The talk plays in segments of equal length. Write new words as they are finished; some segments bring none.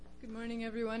morning,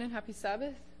 everyone, and happy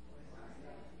Sabbath.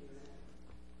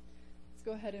 Let's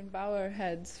go ahead and bow our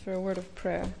heads for a word of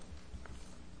prayer.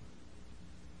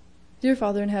 Dear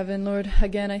Father in heaven, Lord,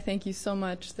 again, I thank you so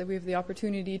much that we have the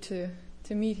opportunity to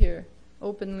meet here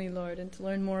openly, Lord, and to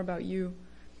learn more about you.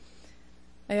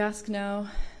 I ask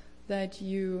now that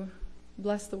you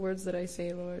bless the words that I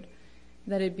say, Lord,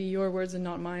 that it be your words and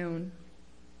not my own.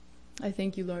 I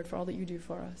thank you, Lord, for all that you do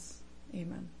for us.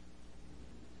 Amen.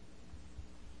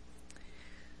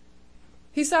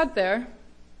 He sat there.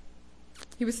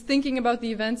 He was thinking about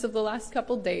the events of the last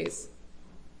couple days.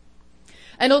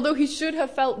 And although he should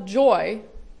have felt joy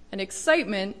and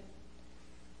excitement,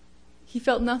 he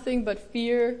felt nothing but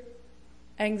fear,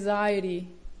 anxiety,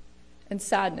 and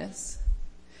sadness.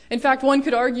 In fact, one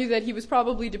could argue that he was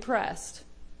probably depressed.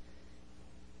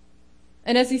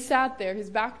 And as he sat there, his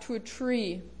back to a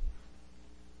tree,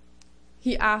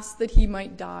 he asked that he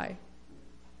might die.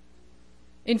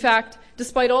 In fact,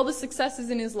 despite all the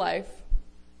successes in his life,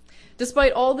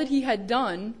 despite all that he had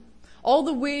done, all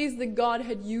the ways that God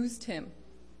had used him,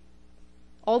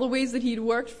 all the ways that he'd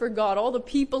worked for God, all the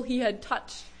people he had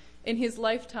touched in his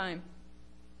lifetime,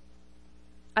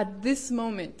 at this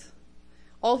moment,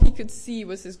 all he could see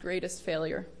was his greatest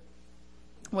failure,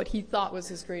 what he thought was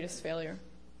his greatest failure.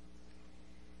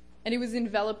 And it was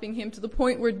enveloping him to the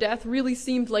point where death really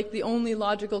seemed like the only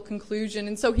logical conclusion.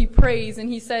 And so he prays and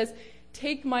he says,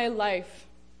 "Take my life,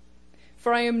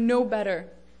 for I am no better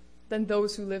than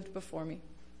those who lived before me."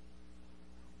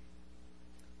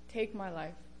 Take my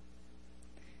life.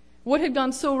 What had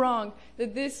gone so wrong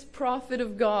that this prophet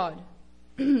of God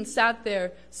sat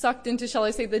there, sucked into, shall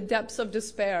I say, the depths of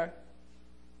despair,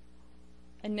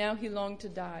 and now he longed to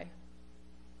die?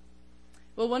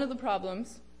 Well, one of the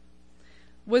problems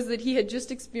was that he had just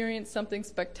experienced something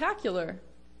spectacular,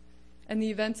 and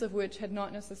the events of which had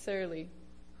not necessarily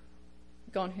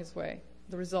gone his way.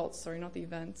 The results had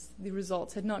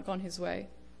not gone his way.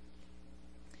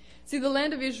 See, the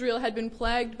land of Israel had been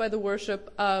plagued by the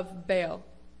worship of Baal.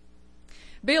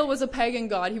 Baal was a pagan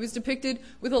god. He was depicted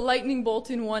with a lightning bolt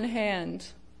in one hand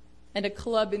and a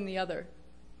club in the other.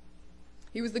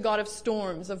 He was the god of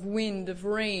storms, of wind, of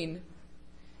rain,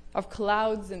 of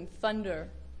clouds and thunder.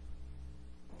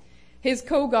 His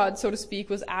co-god, so to speak,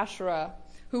 was Asherah,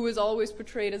 who was always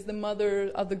portrayed as the mother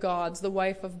of the gods, the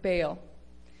wife of Baal.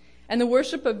 And the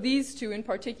worship of these two in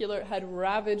particular had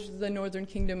ravaged the northern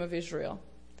kingdom of Israel.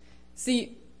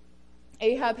 See,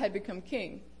 Ahab had become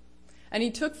king, and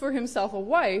he took for himself a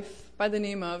wife by the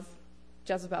name of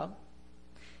Jezebel.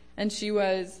 And she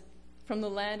was from the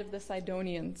land of the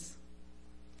Sidonians.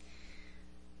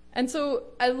 And so,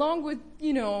 along with,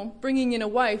 bringing in a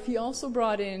wife, he also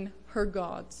brought in her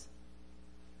gods.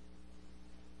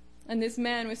 And this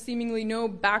man with seemingly no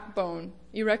backbone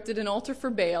erected an altar for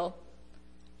Baal,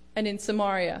 and in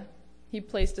Samaria, he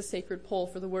placed a sacred pole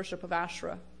for the worship of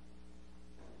Asherah.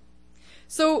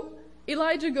 So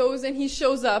Elijah goes and he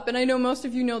shows up, and I know most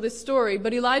of you know this story,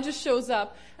 but Elijah shows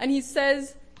up and he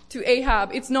says to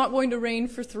Ahab, "It's not going to rain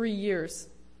for 3 years."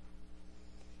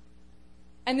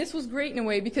 And this was great in a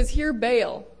way, because here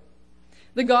Baal,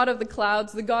 the god of the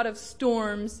clouds, the god of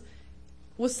storms,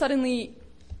 was suddenly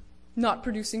not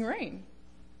producing rain.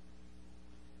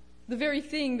 The very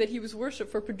thing that he was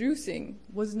worshipped for producing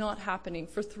was not happening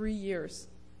for 3 years.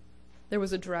 There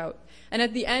was a drought. And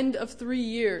at the end of 3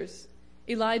 years,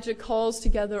 Elijah calls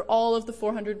together all of the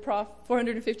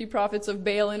 450 prophets of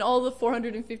Baal and all the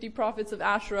 450 prophets of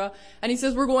Asherah, and he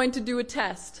says, "We're going to do a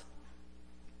test."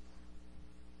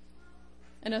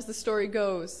 And as the story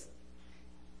goes,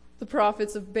 the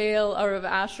prophets of Baal, or of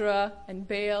Asherah and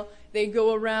Baal, they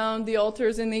go around the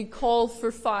altars and they call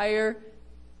for fire.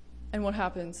 And what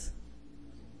happens?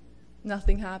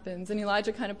 Nothing happens. And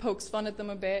Elijah kind of pokes fun at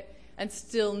them a bit, and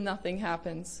still nothing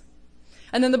happens.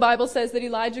 And then the Bible says that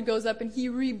Elijah goes up and he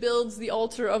rebuilds the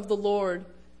altar of the Lord,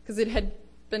 because it had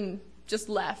been just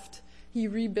left. He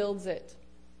rebuilds it.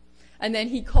 And then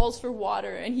he calls for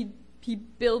water, and he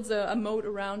builds a moat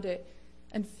around it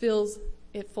and fills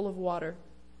it full of water.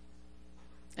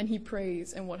 And he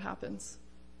prays, and what happens?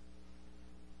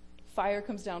 Fire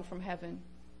comes down from heaven.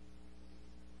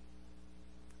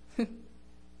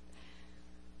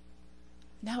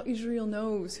 Now Israel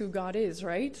knows who God is,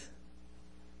 right?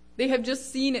 They have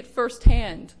just seen it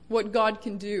firsthand, what God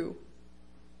can do.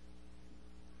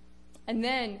 And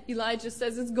then Elijah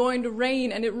says it's going to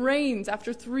rain, and it rains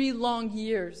after 3 long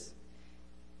years.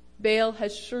 Baal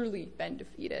has surely been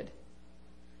defeated.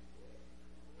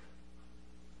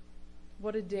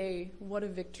 What a day, what a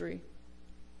victory.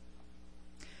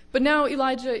 But now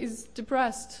Elijah is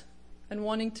depressed and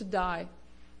wanting to die.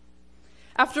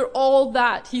 After all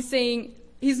that, he's saying,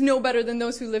 He's no better than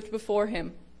those who lived before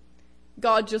him.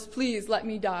 God, just please let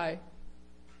me die.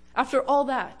 After all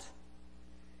that,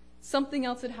 something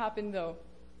else had happened though.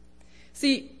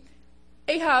 See,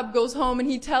 Ahab goes home and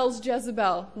he tells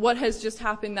Jezebel what has just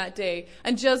happened that day.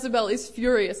 And Jezebel is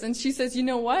furious. And she says, you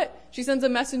know what? She sends a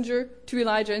messenger to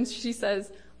Elijah and she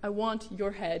says, I want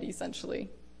your head, essentially.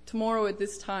 Tomorrow at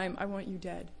this time, I want you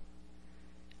dead.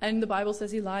 And the Bible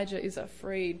says Elijah is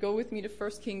afraid. Go with me to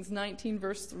 1 Kings 19,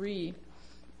 verse 3.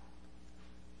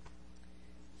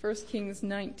 1 Kings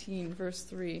 19, verse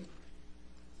 3.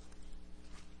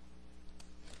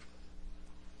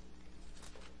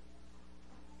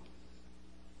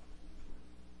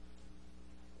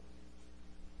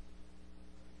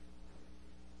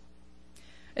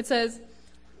 It says,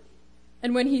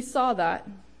 and when he saw that,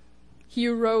 he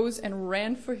arose and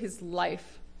ran for his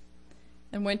life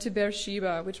and went to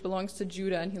Beersheba, which belongs to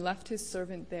Judah, and he left his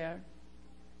servant there.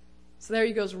 So there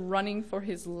he goes, running for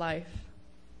his life.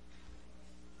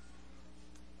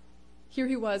 Here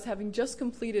he was, having just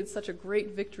completed such a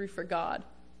great victory for God.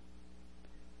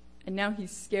 And now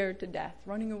he's scared to death,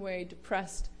 running away,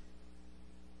 depressed,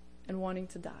 and wanting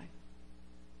to die.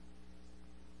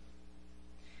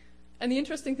 And the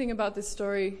interesting thing about this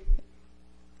story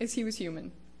is he was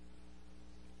human.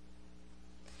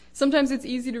 Sometimes it's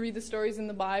easy to read the stories in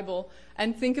the Bible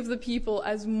and think of the people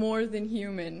as more than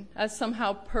human, as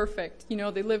somehow perfect. You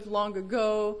know, they lived long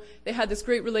ago, they had this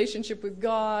great relationship with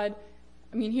God.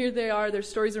 I mean, here they are, their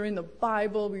stories are in the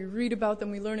Bible, we read about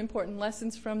them, we learn important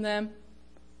lessons from them.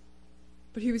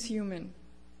 But he was human.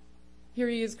 Here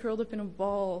he is curled up in a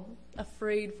ball,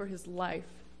 afraid for his life.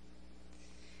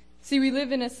 See, we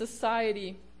live in a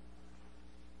society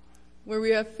where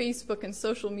we have Facebook and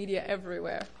social media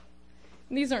everywhere.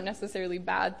 And these aren't necessarily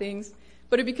bad things,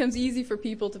 but it becomes easy for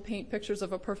people to paint pictures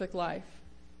of a perfect life.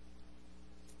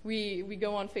 We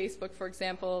go on Facebook, for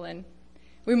example, and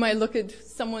we might look at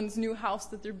someone's new house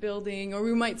that they're building, or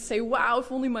we might say, wow,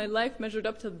 if only my life measured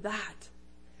up to that.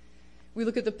 We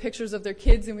look at the pictures of their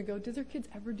kids and we go, did their kids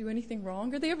ever do anything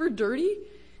wrong? Are they ever dirty?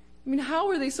 I mean, how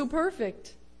are they so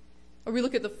perfect? Or we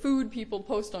look at the food people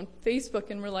post on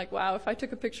Facebook and we're like, wow, if I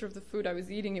took a picture of the food I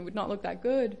was eating, it would not look that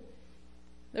good.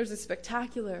 There's a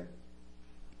spectacular.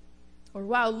 Or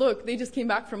wow, look, they just came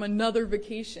back from another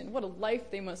vacation. What a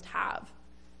life they must have.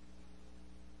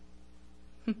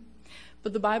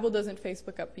 But the Bible doesn't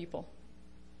Facebook up people.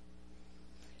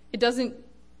 It doesn't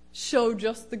show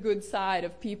just the good side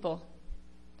of people.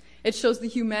 It shows the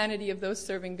humanity of those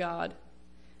serving God.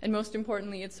 And most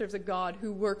importantly, it serves a God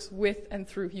who works with and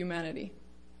through humanity.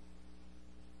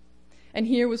 And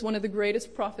here was one of the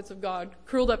greatest prophets of God,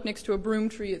 curled up next to a broom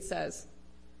tree, it says,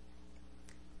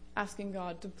 asking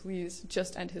God to please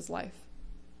just end his life.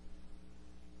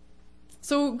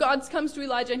 So God comes to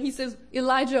Elijah and he says,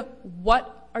 Elijah,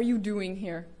 what are you doing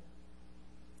here?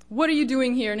 What are you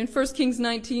doing here? And in 1 Kings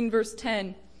 19, verse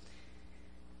 10,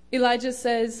 Elijah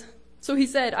says, so he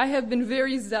said, I have been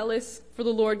very zealous for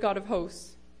the Lord God of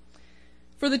hosts.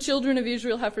 For the children of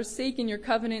Israel have forsaken your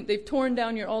covenant. They've torn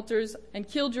down your altars and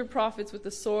killed your prophets with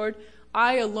the sword.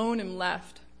 I alone am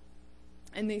left,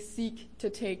 and they seek to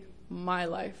take my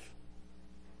life.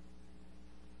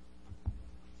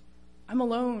 I'm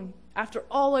alone. After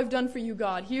all I've done for you,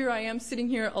 God, here I am sitting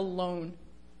here alone.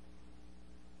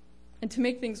 And to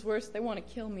make things worse, they want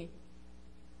to kill me.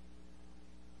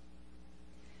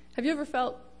 Have you ever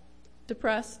felt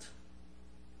depressed?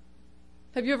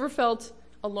 Have you ever felt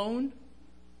alone?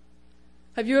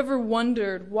 Have you ever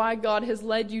wondered why God has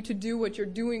led you to do what you're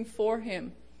doing for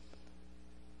him,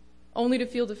 only to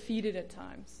feel defeated at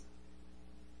times?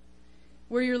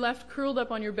 Where you're left curled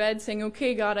up on your bed saying,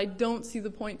 okay, God, I don't see the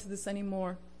point to this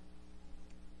anymore.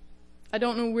 I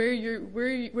don't know where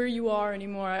you are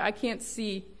anymore. I can't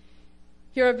see.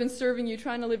 Here I've been serving you,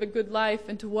 trying to live a good life,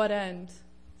 and to what end?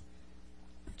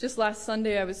 Just last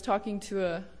Sunday I was talking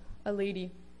to a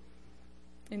lady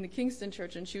in the Kingston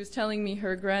church, and she was telling me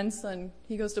her grandson,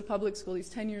 he goes to public school, he's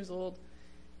 10 years old,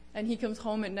 and he comes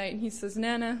home at night and he says,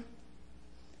 Nana,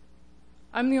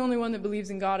 I'm the only one that believes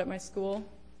in God at my school.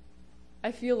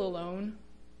 I feel alone.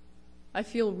 I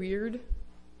feel weird.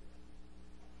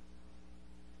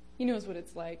 He knows what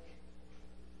it's like.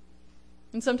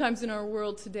 And sometimes in our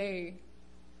world today,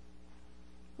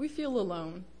 we feel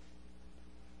alone.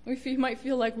 We might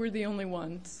feel like we're the only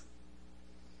ones.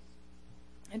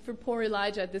 And for poor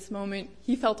Elijah at this moment,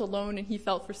 he felt alone and he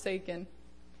felt forsaken.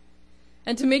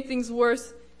 And to make things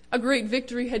worse, a great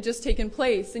victory had just taken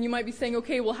place. And you might be saying,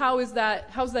 okay, well, how's that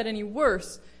any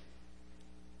worse?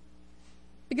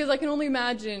 Because I can only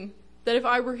imagine that if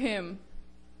I were him,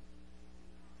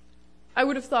 I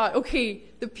would have thought, okay,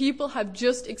 the people have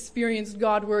just experienced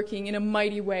God working in a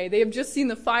mighty way. They have just seen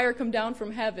the fire come down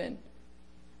from heaven.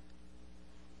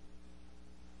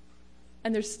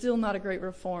 And there's still not a great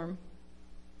reform.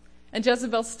 And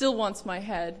Jezebel still wants my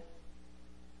head.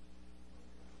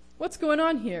 What's going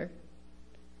on here?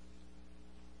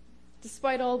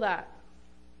 Despite all that.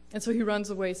 And so he runs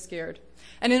away scared.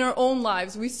 And in our own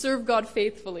lives, we serve God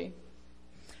faithfully.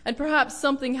 And perhaps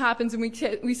something happens and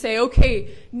we say, okay,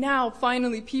 now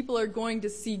finally people are going to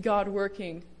see God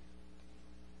working.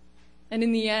 And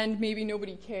in the end, maybe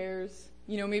nobody cares.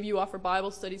 You know, maybe you offer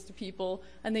Bible studies to people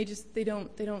and they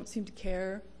don't seem to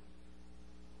care.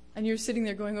 And you're sitting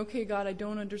there going, okay, God, I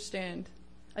don't understand.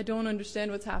 I don't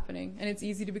understand what's happening. And it's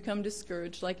easy to become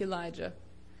discouraged like Elijah.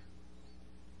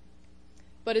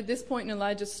 But at this point in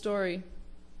Elijah's story,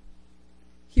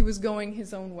 he was going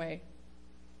his own way.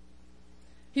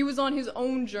 He was on his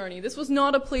own journey. This was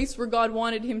not a place where God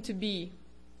wanted him to be.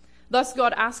 Thus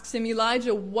God asks him,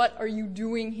 Elijah, what are you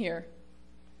doing here?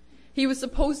 He was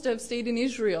supposed to have stayed in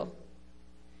Israel.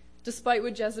 Despite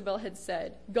what Jezebel had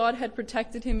said, God had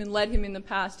protected him and led him in the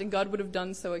past, and God would have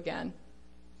done so again.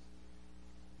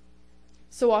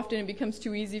 So often it becomes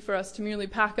too easy for us to merely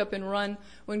pack up and run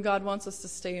when God wants us to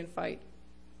stay and fight.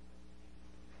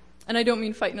 And I don't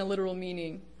mean fight in a literal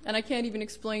meaning. And I can't even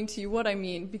explain to you what I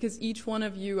mean, because each one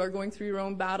of you are going through your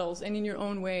own battles and in your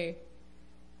own way.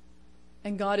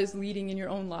 And God is leading in your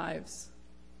own lives.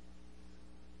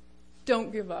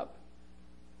 Don't give up.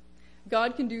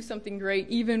 God can do something great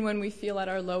even when we feel at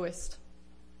our lowest.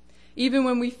 Even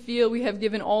when we feel we have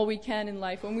given all we can in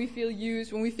life, when we feel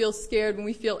used, when we feel scared, when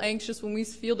we feel anxious, when we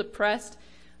feel depressed,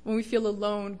 when we feel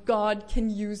alone, God can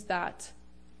use that.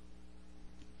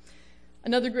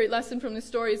 Another great lesson from this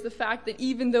story is the fact that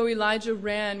even though Elijah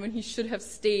ran when he should have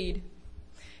stayed,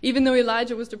 even though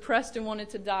Elijah was depressed and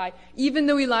wanted to die, even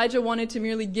though Elijah wanted to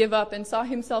merely give up and saw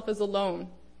himself as alone,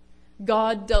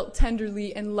 God dealt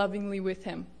tenderly and lovingly with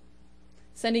him,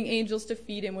 sending angels to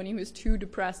feed him when he was too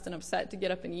depressed and upset to get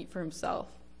up and eat for himself.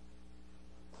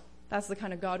 That's the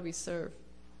kind of God we serve.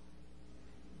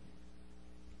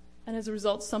 And as a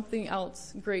result, something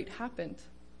else great happened.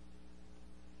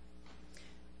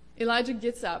 Elijah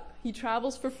gets up, he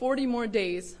travels for 40 more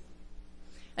days,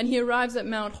 and he arrives at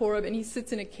Mount Horeb and he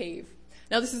sits in a cave.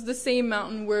 Now this is the same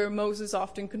mountain where Moses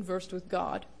often conversed with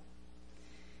God.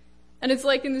 And it's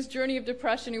like in this journey of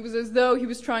depression, it was as though he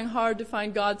was trying hard to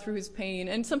find God through his pain.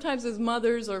 And sometimes as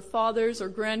mothers or fathers or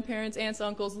grandparents, aunts,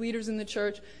 uncles, leaders in the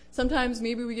church, sometimes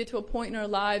maybe we get to a point in our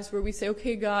lives where we say,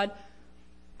 okay, God,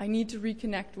 I need to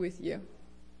reconnect with you.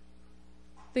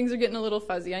 Things are getting a little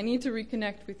fuzzy. I need to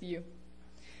reconnect with you.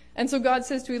 And so God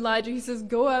says to Elijah, he says,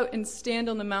 go out and stand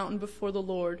on the mountain before the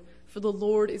Lord, for the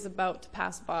Lord is about to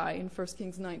pass by, in 1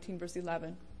 Kings 19, verse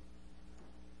 11.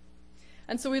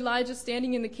 And so Elijah,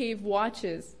 standing in the cave,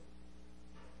 watches.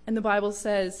 And the Bible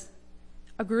says,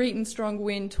 a great and strong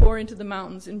wind tore into the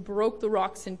mountains and broke the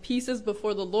rocks in pieces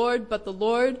before the Lord, but the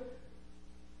Lord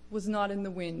was not in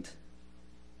the wind.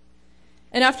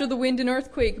 And after the wind, an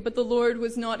earthquake, but the Lord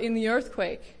was not in the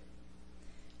earthquake.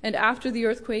 And after the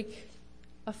earthquake,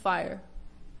 a fire,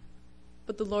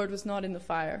 but the Lord was not in the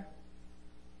fire.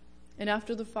 And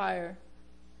after the fire,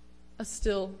 a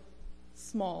still,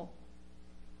 small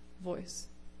voice.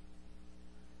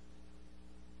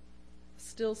 A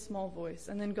still, small voice.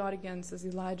 And then God again says,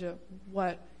 Elijah,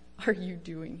 what are you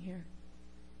doing here?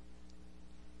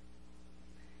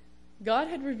 God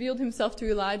had revealed himself to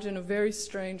Elijah in a very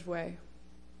strange way.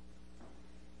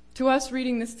 To us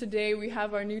reading this today, we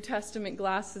have our New Testament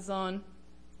glasses on.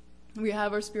 We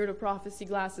have our Spirit of Prophecy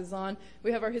glasses on.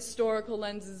 We have our historical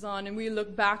lenses on, and we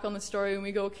look back on the story and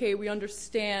we go, okay, we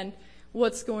understand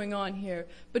what's going on here.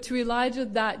 But to Elijah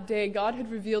that day, God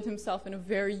had revealed himself in a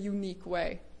very unique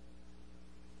way,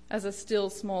 as a still,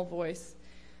 small voice.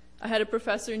 I had a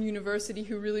professor in university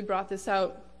who really brought this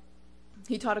out.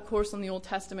 He taught a course on the Old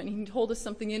Testament, and he told us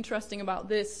something interesting about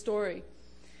this story.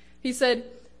 He said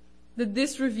that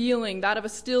this revealing, that of a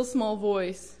still, small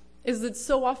voice, is that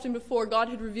so often before God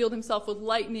had revealed himself with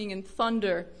lightning and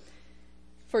thunder.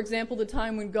 For example, the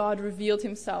time when God revealed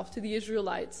himself to the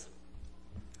Israelites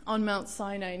on Mount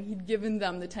Sinai, and he'd given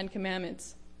them the 10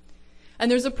 Commandments. And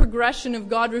there's a progression of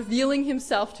God revealing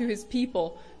himself to his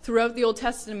people throughout the Old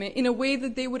Testament in a way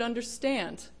that they would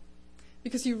understand,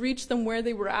 because he reached them where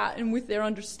they were at and with their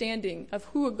understanding of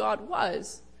who a God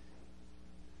was.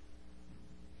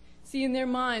 See, in their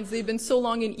minds, they'd been so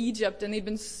long in Egypt, and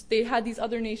they had these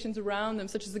other nations around them,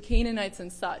 such as the Canaanites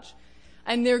and such.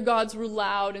 And their gods were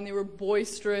loud, and they were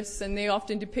boisterous, and they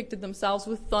often depicted themselves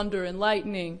with thunder and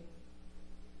lightning.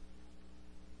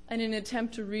 And in an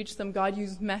attempt to reach them, God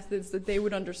used methods that they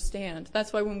would understand.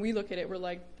 That's why when we look at it, we're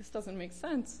like, this doesn't make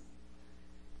sense.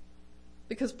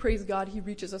 Because praise God, he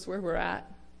reaches us where we're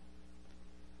at.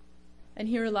 And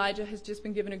here Elijah has just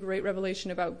been given a great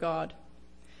revelation about God.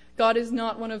 God is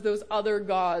not one of those other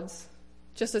gods,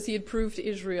 just as he had proved to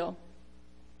Israel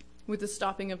with the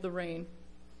stopping of the rain,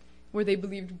 where they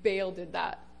believed Baal did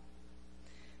that.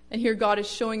 And here God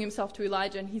is showing himself to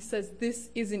Elijah, and he says, this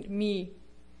isn't me.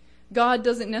 God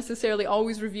doesn't necessarily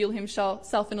always reveal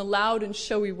himself in a loud and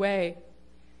showy way,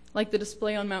 like the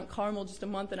display on Mount Carmel just a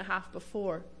month and a half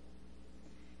before.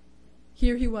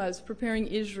 Here he was, preparing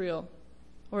Israel,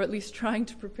 or at least trying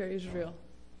to prepare Israel,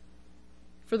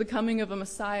 for the coming of a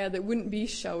Messiah that wouldn't be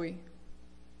showy.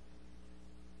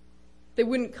 They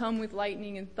wouldn't come with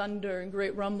lightning and thunder and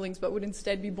great rumblings, but would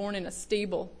instead be born in a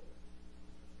stable.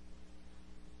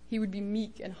 He would be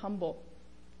meek and humble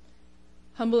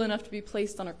enough to be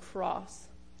placed on a cross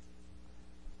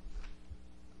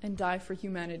and die for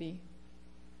humanity.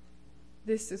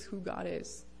 This is who God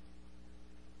is.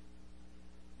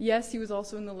 Yes, he was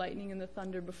also in the lightning and the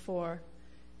thunder before,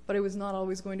 but it was not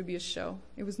always going to be a show.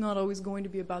 It was not always going to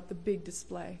be about the big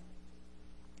display.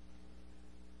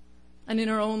 And in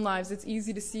our own lives, it's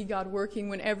easy to see God working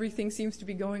when everything seems to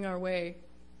be going our way.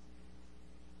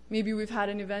 Maybe we've had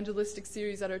an evangelistic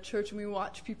series at our church and we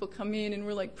watch people come in and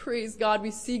we're like, praise God, we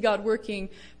see God working.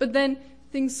 But then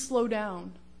things slow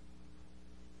down.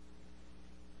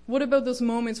 What about those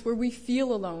moments where we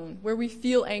feel alone, where we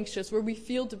feel anxious, where we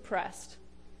feel depressed,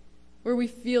 where we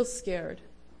feel scared?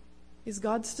 Is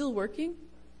God still working?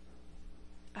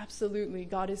 Absolutely,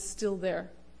 God is still there.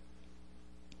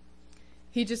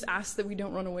 He just asks that we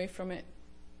don't run away from it.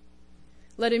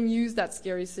 Let him use that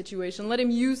scary situation. Let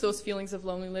him use those feelings of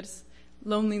loneliness.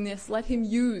 Let him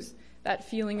use that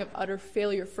feeling of utter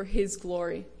failure for his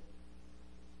glory.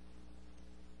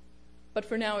 But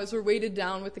for now, as we're weighted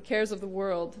down with the cares of the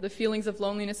world, the feelings of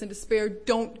loneliness and despair,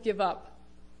 don't give up.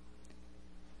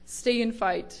 Stay and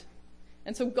fight.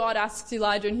 And so God asks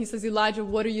Elijah, and he says, Elijah,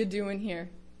 what are you doing here?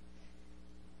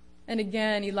 And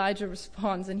again, Elijah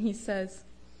responds, and he says,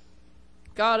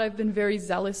 God, I've been very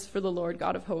zealous for the Lord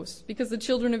God of hosts, because the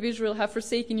children of Israel have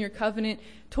forsaken your covenant,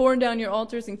 torn down your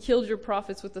altars, and killed your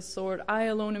prophets with the sword. I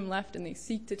alone am left, and they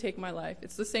seek to take my life.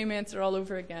 It's the same answer all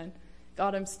over again.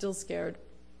 God, I'm still scared.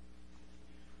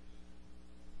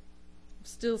 I'm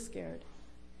still scared.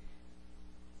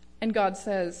 And God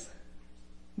says,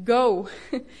 go,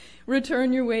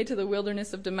 return your way to the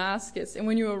wilderness of Damascus, and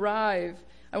when you arrive,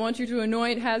 I want you to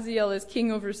anoint Hazael as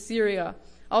king over Syria.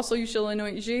 Also you shall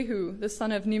anoint Jehu, the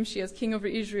son of Nimshi, as king over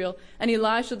Israel, and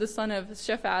Elisha, the son of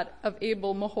Shaphat of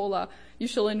Abel Maholah, you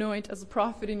shall anoint as a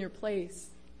prophet in your place.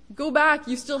 Go back.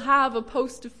 You still have a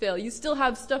post to fill. You still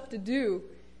have stuff to do.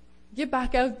 Get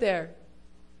back out there.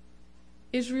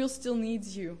 Israel still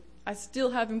needs you. I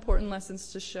still have important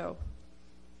lessons to show.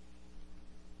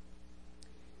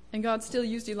 And God still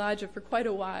used Elijah for quite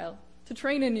a while to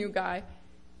train a new guy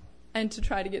and to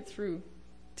try to get through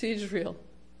to Israel.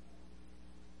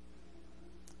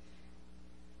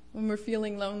 When we're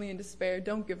feeling lonely and despair,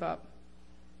 don't give up.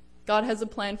 God has a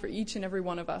plan for each and every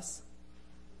one of us.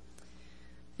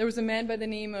 There was a man by the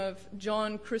name of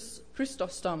John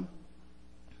Chrysostom,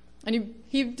 and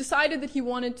he decided that he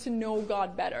wanted to know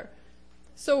God better.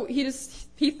 So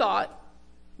he thought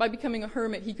by becoming a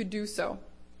hermit he could do so.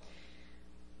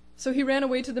 So he ran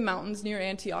away to the mountains near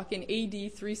Antioch in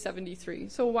AD 373,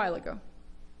 so a while ago.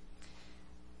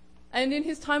 And in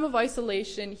his time of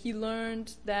isolation, he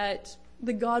learned that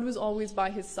God was always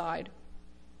by his side.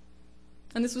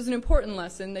 And this was an important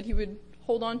lesson that he would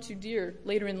hold on to dear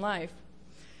later in life.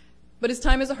 But his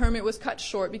time as a hermit was cut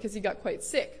short because he got quite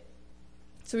sick.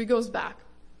 So he goes back.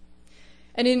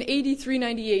 And in AD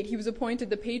 398, he was appointed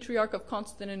the Patriarch of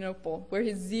Constantinople, where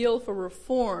his zeal for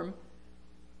reform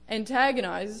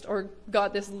antagonized or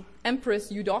got this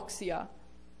Empress Eudoxia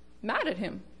mad at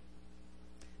him.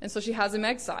 And so she has him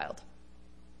exiled.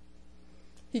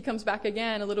 He comes back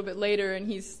again a little bit later, and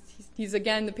he's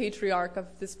again the patriarch of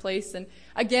this place. And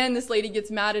again, this lady gets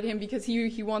mad at him because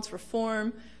he wants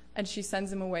reform, and she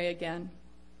sends him away again.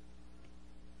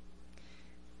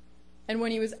 And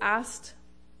when he was asked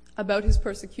about his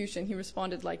persecution, he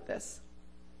responded like this.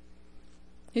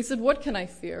 He said, "What can I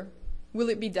fear? Will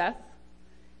it be death?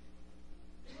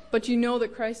 But you know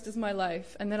that Christ is my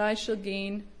life, and that I shall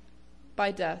gain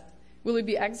by death. Will it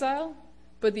be exile?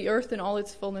 But the earth and all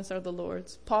its fullness are the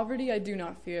Lord's. Poverty I do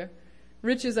not fear.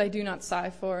 Riches I do not sigh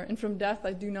for. And from death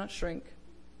I do not shrink."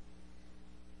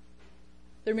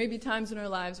 There may be times in our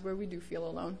lives where we do feel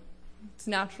alone. It's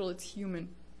natural, it's human.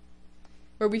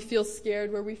 Where we feel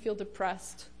scared, where we feel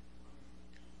depressed.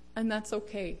 And that's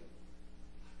okay.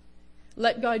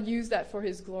 Let God use that for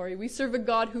his glory. We serve a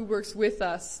God who works with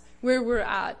us where we're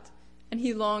at, and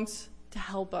he longs to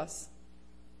help us.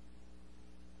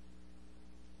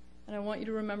 And I want you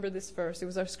to remember this verse. It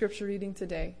was our scripture reading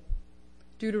today.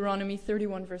 Deuteronomy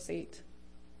 31, verse 8.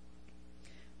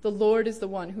 The Lord is the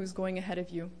one who's going ahead of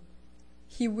you.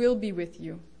 He will be with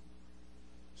you.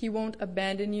 He won't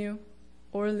abandon you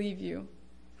or leave you.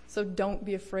 So don't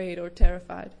be afraid or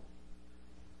terrified.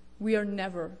 We are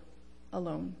never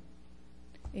alone.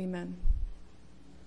 Amen.